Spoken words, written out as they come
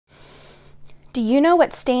Do you know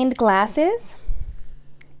what stained glass is?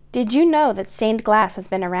 Did you know that stained glass has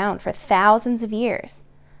been around for thousands of years?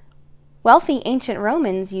 Wealthy ancient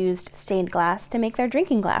Romans used stained glass to make their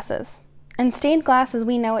drinking glasses. And stained glass as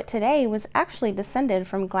we know it today was actually descended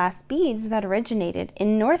from glass beads that originated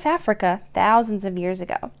in North Africa thousands of years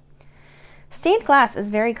ago. Stained glass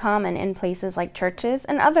is very common in places like churches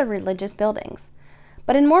and other religious buildings.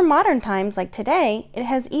 But in more modern times like today, it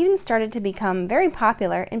has even started to become very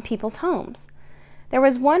popular in people's homes. There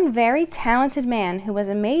was one very talented man who was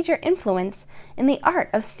a major influence in the art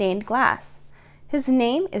of stained glass. His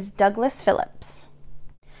name is Douglas Phillips.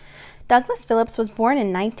 Douglas Phillips was born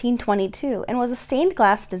in 1922 and was a stained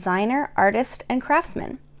glass designer, artist, and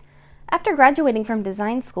craftsman. After graduating from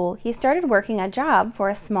design school, he started working a job for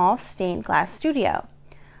a small stained glass studio.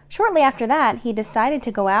 Shortly after that, he decided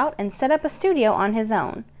to go out and set up a studio on his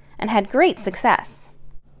own, and had great success.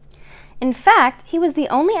 In fact, he was the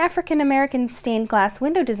only African-American stained glass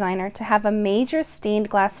window designer to have a major stained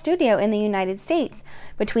glass studio in the United States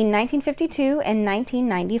between 1952 and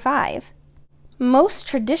 1995. Most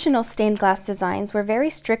traditional stained glass designs were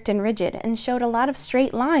very strict and rigid and showed a lot of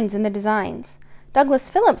straight lines in the designs.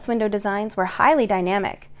 Douglas Phillips' window designs were highly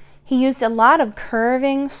dynamic. He used a lot of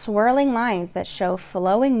curving, swirling lines that show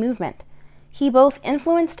flowing movement. He both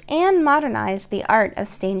influenced and modernized the art of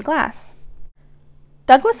stained glass.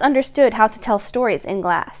 Douglas understood how to tell stories in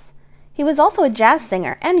glass. He was also a jazz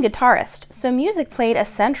singer and guitarist, so music played a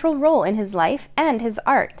central role in his life and his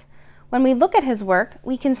art. When we look at his work,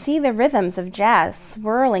 we can see the rhythms of jazz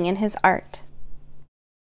swirling in his art.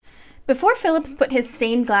 Before Phillips put his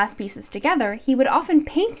stained glass pieces together, he would often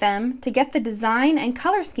paint them to get the design and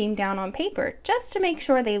color scheme down on paper, just to make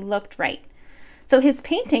sure they looked right. So his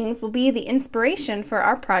paintings will be the inspiration for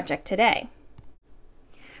our project today.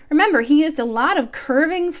 Remember, he used a lot of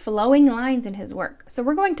curving, flowing lines in his work, so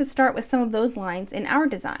we're going to start with some of those lines in our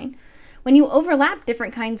design. When you overlap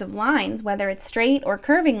different kinds of lines, whether it's straight or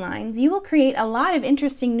curving lines, you will create a lot of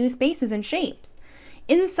interesting new spaces and shapes.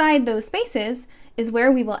 Inside those spaces is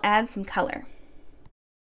where we will add some color.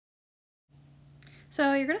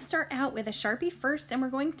 So you're going to start out with a Sharpie first, and we're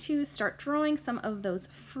going to start drawing some of those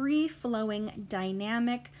free-flowing,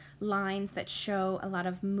 dynamic lines that show a lot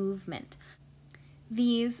of movement.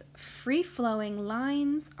 These free-flowing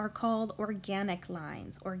lines are called organic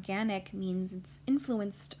lines. Organic means it's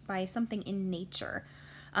influenced by something in nature.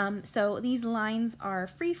 So these lines are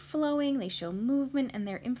free-flowing, they show movement, and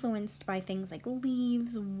they're influenced by things like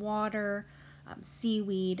leaves, water,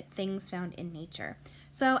 seaweed, things found in nature.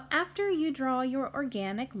 So after you draw your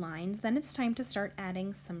organic lines, then it's time to start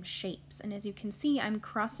adding some shapes. And as you can see, I'm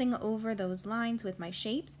crossing over those lines with my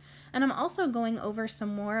shapes, and I'm also going over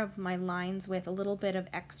some more of my lines with a little bit of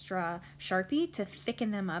extra Sharpie to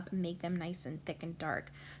thicken them up and make them nice and thick and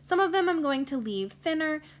dark. Some of them I'm going to leave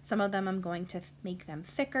thinner, some of them I'm going to make them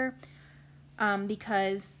thicker,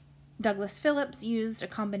 because Douglas Phillips used a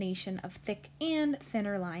combination of thick and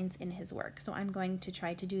thinner lines in his work. So I'm going to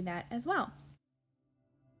try to do that as well.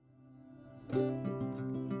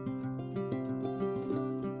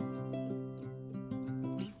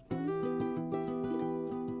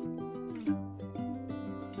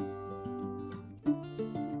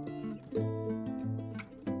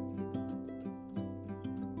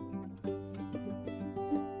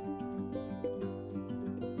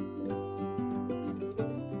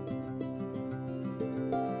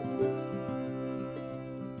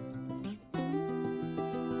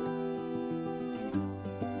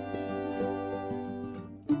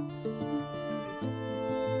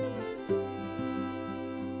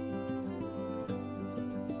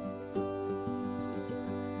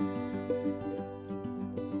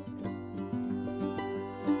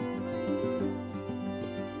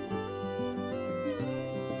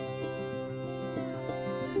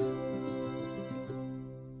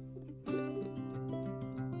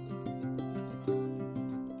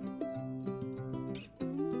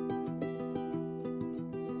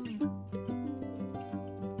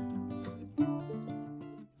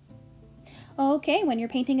 Okay, when your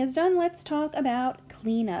painting is done, let's talk about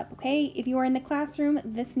cleanup, okay? If you are in the classroom,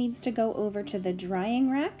 this needs to go over to the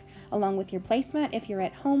drying rack along with your placemat. If you're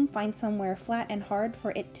at home, find somewhere flat and hard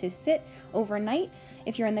for it to sit overnight.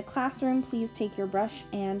 If you're in the classroom, please take your brush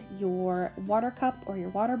and your water cup or your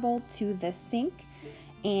water bowl to the sink,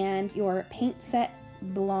 and your paint set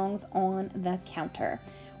belongs on the counter.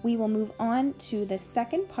 We will move on to the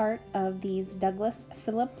second part of these Douglas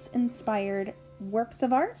Phillips inspired works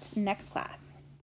of art next class.